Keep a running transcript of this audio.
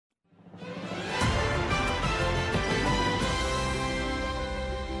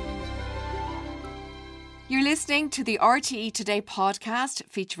listening to the RTE Today podcast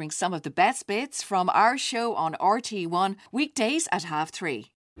featuring some of the best bits from our show on RTE1 weekdays at 3:30.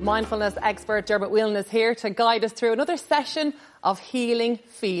 Mindfulness expert Dermot Whelan is here to guide us through another session of healing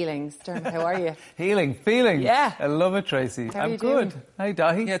feelings. Dermot, how are you? Healing feelings? Yeah. I love it, Tracy. I'm good. Hi,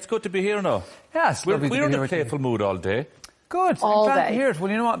 Dahi. Yeah, it's good to be here now. Yes, we're in a playful mood all day. Good. All I'm glad day. to hear it.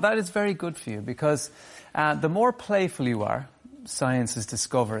 Well, you know what? That is very good for you because the more playful you are, science is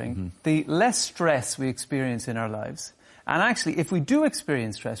discovering, the less stress we experience in our lives. And actually, if we do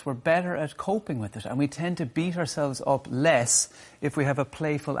experience stress, we're better at coping with it. And we tend to beat ourselves up less if we have a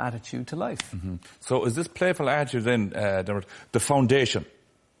playful attitude to life. So is this playful attitude then, Dermot, the foundation?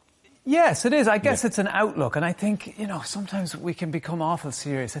 Yes, it is. I guess it's an outlook. And I think, you know, sometimes we can become awful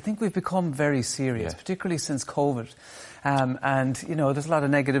serious. I think we've become very serious, particularly since COVID. And, you know, there's a lot of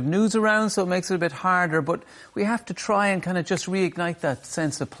negative news around, so it makes it a bit harder. But we have to try and kind of just reignite that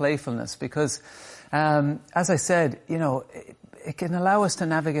sense of playfulness because, as I said, you know, it can allow us to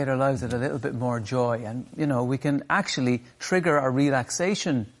navigate our lives with a little bit more joy. And, you know, we can actually trigger our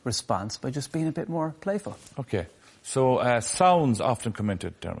relaxation response by just being a bit more playful. Okay. So sounds often come into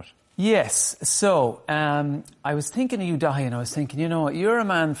it, Dermot. Yes. So I was thinking of you, Dahi, and I was thinking, you know, you're a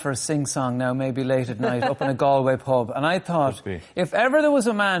man for a sing-song now, maybe late at night, up in a Galway pub. And I thought, if ever there was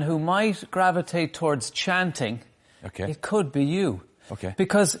a man who might gravitate towards chanting, it could be you. Okay.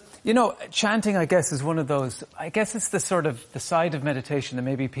 Because, you know, chanting, I guess, is one of those, I guess it's the sort of, the side of meditation that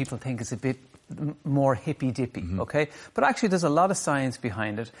maybe people think is a bit more hippy-dippy, okay? But actually there's a lot of science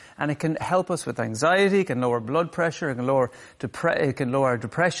behind it, and it can help us with anxiety, it can lower blood pressure, it can lower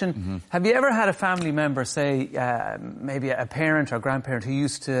depression. Have you ever had a family member, say, maybe a parent or grandparent who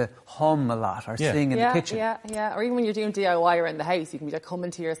used to hum a lot or sing in the kitchen? Yeah. Or even when you're doing DIY around the house, you can be like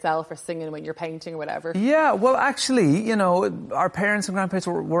humming to yourself or singing when you're painting or whatever. Yeah, well, actually, you know, our parents and grandparents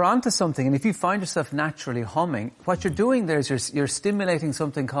were onto something, and if you find yourself naturally humming, what you're doing there is you're stimulating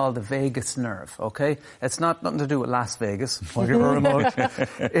something called the vagus nerve. Okay, it's nothing to do with Las Vegas.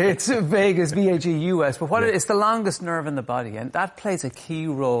 It's Vegas, V-A-G-U-S. But it's the longest nerve in the body, and that plays a key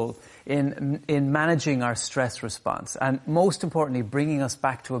role in managing our stress response, and most importantly, bringing us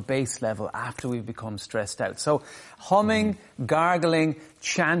back to a base level after we've become stressed out. So, humming, gargling,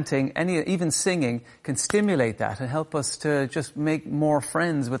 chanting, even singing can stimulate that and help us to just make more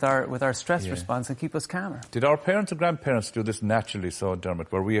friends with our stress response and keep us calmer. Did our parents and grandparents do this naturally, so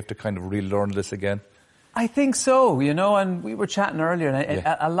Dermot, where we have to kind of relearn this again? I think so, you know, and we were chatting earlier, and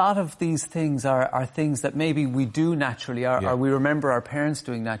a lot of these things are things that maybe we do naturally, or we remember our parents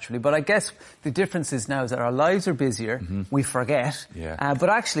doing naturally. But I guess the difference is now is that our lives are busier, we forget, but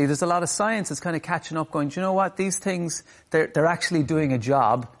actually there's a lot of science that's kind of catching up going, do you know what, these things, they're actually doing a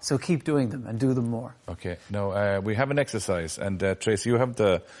job, so keep doing them and do them more. Okay, now we have an exercise, and Tracy, you have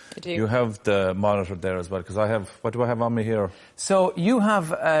the monitor there as well, because what do I have on me here? So you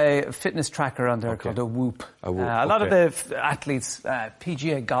have a fitness tracker on there called a Whoop. A lot of the athletes,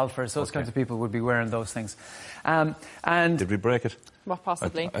 PGA golfers, those kinds of people would be wearing those things. And did we break it? What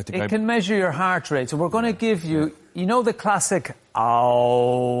possibly? I think it can measure your heart rate. So we're going to give you, you know, the classic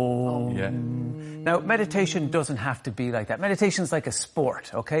ow. Yeah. Now, meditation doesn't have to be like that. Meditation's like a sport,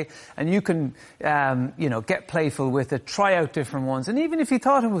 okay? And you can, you know, get playful with it, try out different ones. And even if you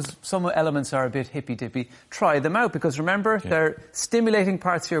thought some elements are a bit hippy-dippy, try them out. Because remember, they're stimulating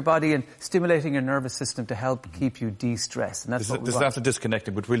parts of your body and stimulating your nervous system to help keep you de-stressed. And that's what we want. This is after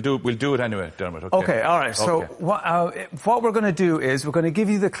disconnecting, but we'll do it anyway, Dermot. Okay, all right. So what we're going to do is we're going to give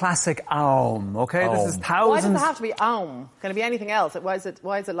you the classic aum, okay? Aum. This is thousands... Why does it have to be aum? Can it be anything else? Why is it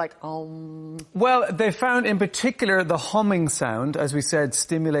like aum? Well, they found in particular the humming sound, as we said,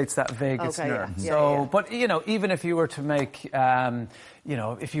 stimulates that vagus nerve. But, you know, even if you were to make, you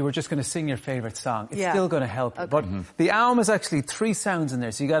know, if you were just going to sing your favourite song, it's still going to help you. But the aum is actually 3 sounds in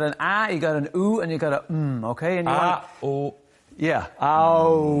there. So you got an ah, you got an ooh, and you got a okay? And you yeah.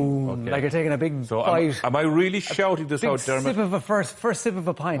 Ow. Okay. Like you're taking a big bite. Am I really shouting this out, Dermot? Sip of a first sip of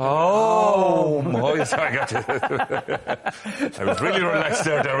a pint. Oh, sorry, I got you. I was really relaxed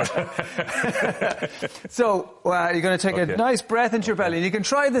there, Dermot. So, you're going to take a nice breath into your belly. And you can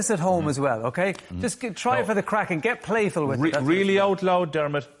try this at home as well, okay? Just try it for the crack and get playful with it. Really out loud,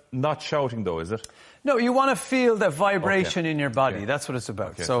 Dermot. Not shouting, though, is it? No, you want to feel the vibration in your body. That's what it's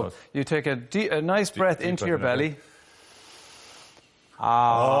about. Okay, so you take a nice breath into your belly. Oh.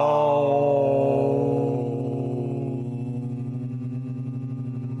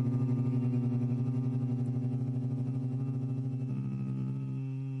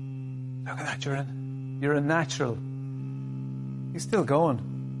 Look at that, you're a natural. You're still going.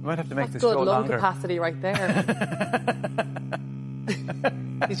 You might have to make this show longer. Good lung capacity right there.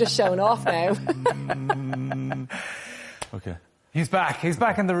 He's just showing off now. Okay. He's back. He's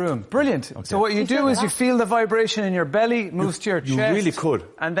back in the room. Brilliant. Okay. So what you do is you feel the vibration in your belly, moves to your chest. You really could.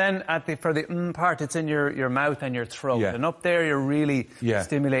 And then for the part, it's in your mouth and your throat. Yeah. And up there, you're really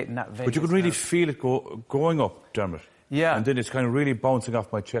stimulating that vagus But you could really nerve. feel it going up, Dermot. Yeah. And then it's kind of really bouncing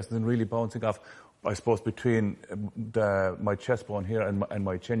off my chest and then really bouncing off, I suppose, between my chest bone here and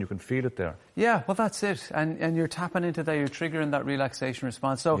my chin. You can feel it there. Yeah, well, that's it. And you're tapping into that, you're triggering that relaxation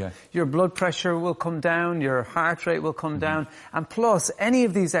response. So your blood pressure will come down, your heart rate will come down. And plus, any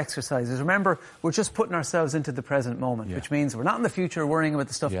of these exercises, remember, we're just putting ourselves into the present moment, which means we're not in the future worrying about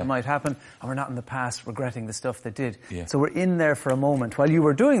the stuff that might happen, and we're not in the past regretting the stuff that did. Yeah. So we're in there for a moment. While you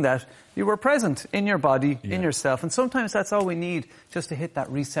were doing that, you were present in your body, in yourself. And sometimes that's all we need, just to hit that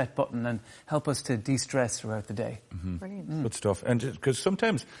reset button and help us to de-stress throughout the day. Brilliant. Good stuff. And because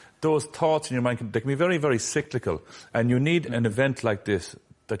sometimes those thoughts in your mind they can be very, very cyclical. And you need an event like this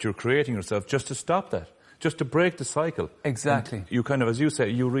that you're creating yourself just to stop that, just to break the cycle. Exactly. And you kind of, as you say,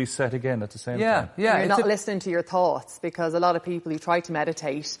 you reset again at the same time. Yeah. You're not listening to your thoughts, because a lot of people who try to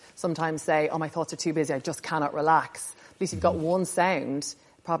meditate sometimes say, oh, my thoughts are too busy, I just cannot relax. At least you've got one sound,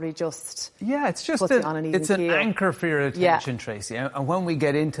 probably just it's just puts you on an even it's an keel. anchor for your attention, Tracy. And when we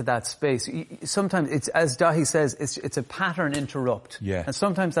get into that space, sometimes it's, as Dahi says, it's a pattern interrupt. Yeah. And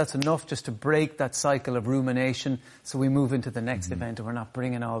sometimes that's enough just to break that cycle of rumination, so we move into the next event and we're not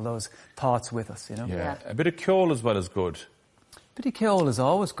bringing all those thoughts with us, Yeah. A bit of Kjol as well is good. Bit of Kjol is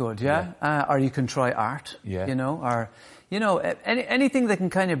always good, or you can try art, or anything that can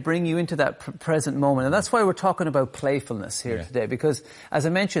kind of bring you into that present moment. And that's why we're talking about playfulness here today, because as I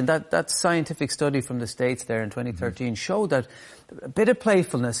mentioned, that scientific study from the States there in 2013 showed that a bit of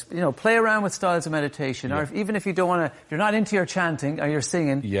playfulness, play around with styles of meditation, or even if you don't want to, if you're not into your chanting or your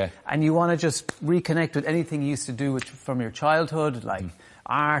singing, and you want to just reconnect with anything you used to do from your childhood, like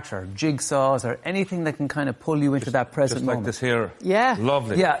art or jigsaws or anything that can kind of pull you into that present moment. Just like this here. Yeah.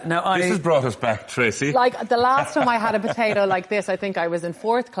 Lovely. Yeah. Now this has brought us back, Tracy. Like the last time I had a potato like this, I think I was in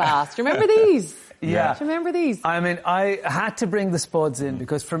 4th class. Do you remember these? Yeah. Do you remember these? I mean, I had to bring the spuds in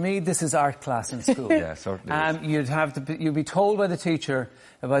because for me, this is art class in school. Yeah, certainly is. You'd be told by the teacher,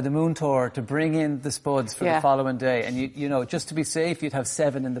 by the moon tour, to bring in the spuds for the following day. And you know, just to be safe, you'd have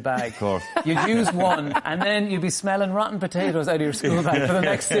 7 in the bag. Of course. You'd use 1 and then you'd be smelling rotten potatoes out of your school bag for the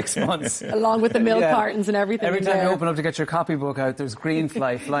next 6 months. Along with the milk cartons and everything. Every time you open up to get your copybook out, there's green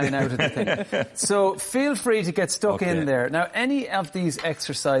fly flying out of the thing. So feel free to get stuck in there. Now, any of these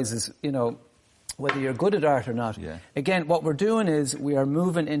exercises, whether you're good at art or not, again, what we're doing is we are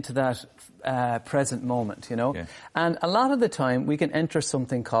moving into that present moment, And a lot of the time we can enter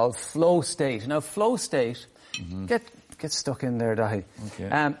something called flow state. Now, flow state, get stuck in there, Dahi.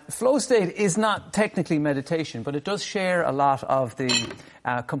 Okay. Flow state is not technically meditation, but it does share a lot of the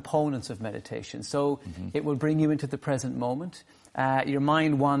components of meditation. So it will bring you into the present moment. Your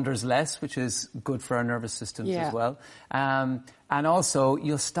mind wanders less, which is good for our nervous systems as well. And also,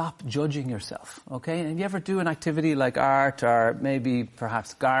 you'll stop judging yourself, okay? And if you ever do an activity like art or maybe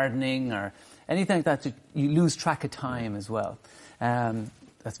perhaps gardening or anything like that, you lose track of time as well.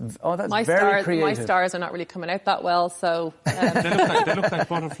 That's very creative. My stars are not really coming out that well, so... They look like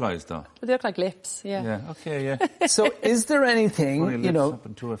butterflies, though. They look like lips, Yeah, okay, yeah. So is there anything,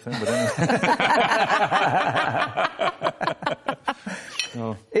 Up to a thing, but anyway.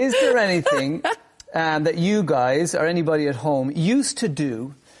 No. Is there anything that you guys or anybody at home used to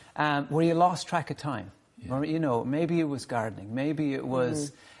do where you lost track of time? Or, maybe it was gardening, maybe it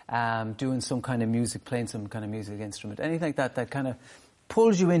was doing some kind of music, playing some kind of music instrument, anything like that kind of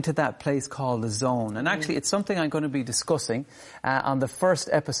pulls you into that place called the zone. And actually, it's something I'm going to be discussing on the first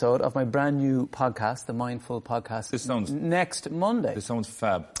episode of my brand new podcast, the Mindful Podcast, next Monday. This sounds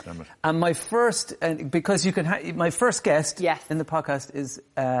fab, Dermot. And my first, because my first guest in the podcast is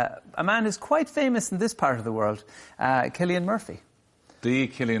a man who's quite famous in this part of the world, Cillian Murphy. The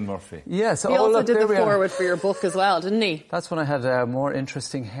Cillian Murphy. Yeah, so he also did the foreword for your book as well, didn't he? That's when I had more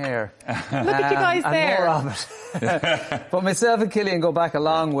interesting hair. Look at you guys there. And more of it. But myself and Cillian go back a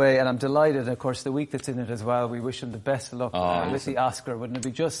long way, and I'm delighted. Of course, the week that's in it as well, we wish him the best of luck with the Oscar. Wouldn't it be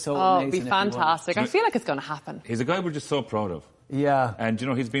just so amazing? Oh, it'd be fantastic. I feel like it's going to happen. He's a guy we're just so proud of. Yeah. And,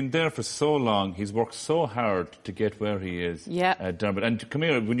 he's been there for so long. He's worked so hard to get where he is. Yeah. Dermot. And come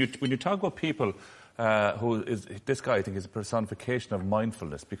here, when you talk about people... this guy, I think, is a personification of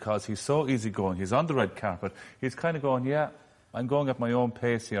mindfulness because he's so easygoing. He's on the red carpet. He's kind of going, I'm going at my own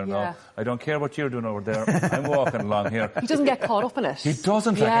pace here now. I don't care what you're doing over there. I'm walking along here. He doesn't get caught up in it. He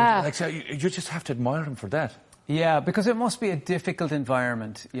doesn't. Yeah. You just have to admire him for that. Yeah, because it must be a difficult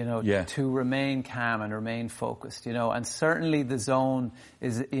environment, you know, Yeah. to remain calm and remain focused, you know, and certainly the zone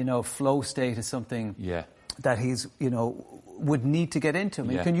is, you know, flow state is something Yeah. that he's, you know, would need to get into. I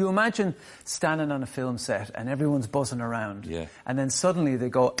mean, Yeah. can you imagine standing on a film set and everyone's buzzing around, Yeah. and then suddenly they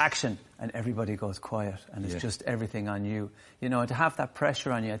go action and everybody goes quiet and it's Yeah. just everything on you, you know, and to have that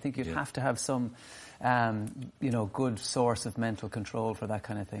pressure on you, I think you'd Yeah. have to have some, you know, good source of mental control for that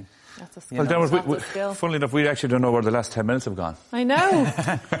kind of thing. That's a skill. Well, Dermot, That's a skill. funnily enough, we actually don't know where the last 10 minutes have gone. I know.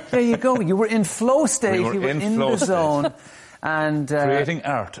 There you go. You were in flow state. We were you were in in flow the state. zone. And Creating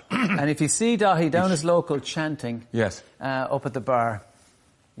art. and if you see Dahi down his local chanting Yes. up at the bar,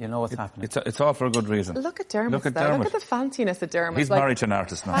 you know what's happening. It's all for a good reason. Look at Dermot. Look at though. Dermot. Look at the fanciness of Dermot. He's married to an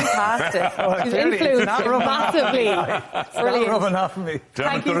artist now. Fantastic. He's clearly, it's influenced not rubbing massively. Not Brilliant. rubbing off me.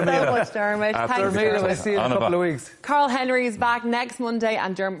 Thank you so much, Dermot. Absolutely. Thanks so We'll much. see you in a couple of weeks. Carl Henry is back next Monday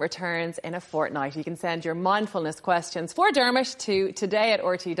and Dermot returns in a fortnight. You can send your mindfulness questions for Dermot to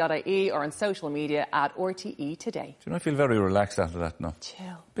today@rte.ie or on social media at RTE Today. Do you know, I feel very relaxed after that now.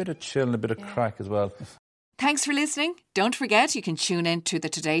 Chill. Bit of chill and a bit of crack as well. Thanks for listening. Don't forget you can tune in to The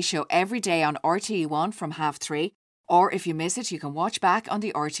Today Show every day on RTE1 from 3:30, or if you miss it, you can watch back on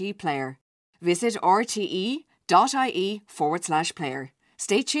the RTE player. Visit rte.ie/player.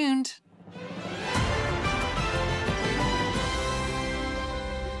 Stay tuned.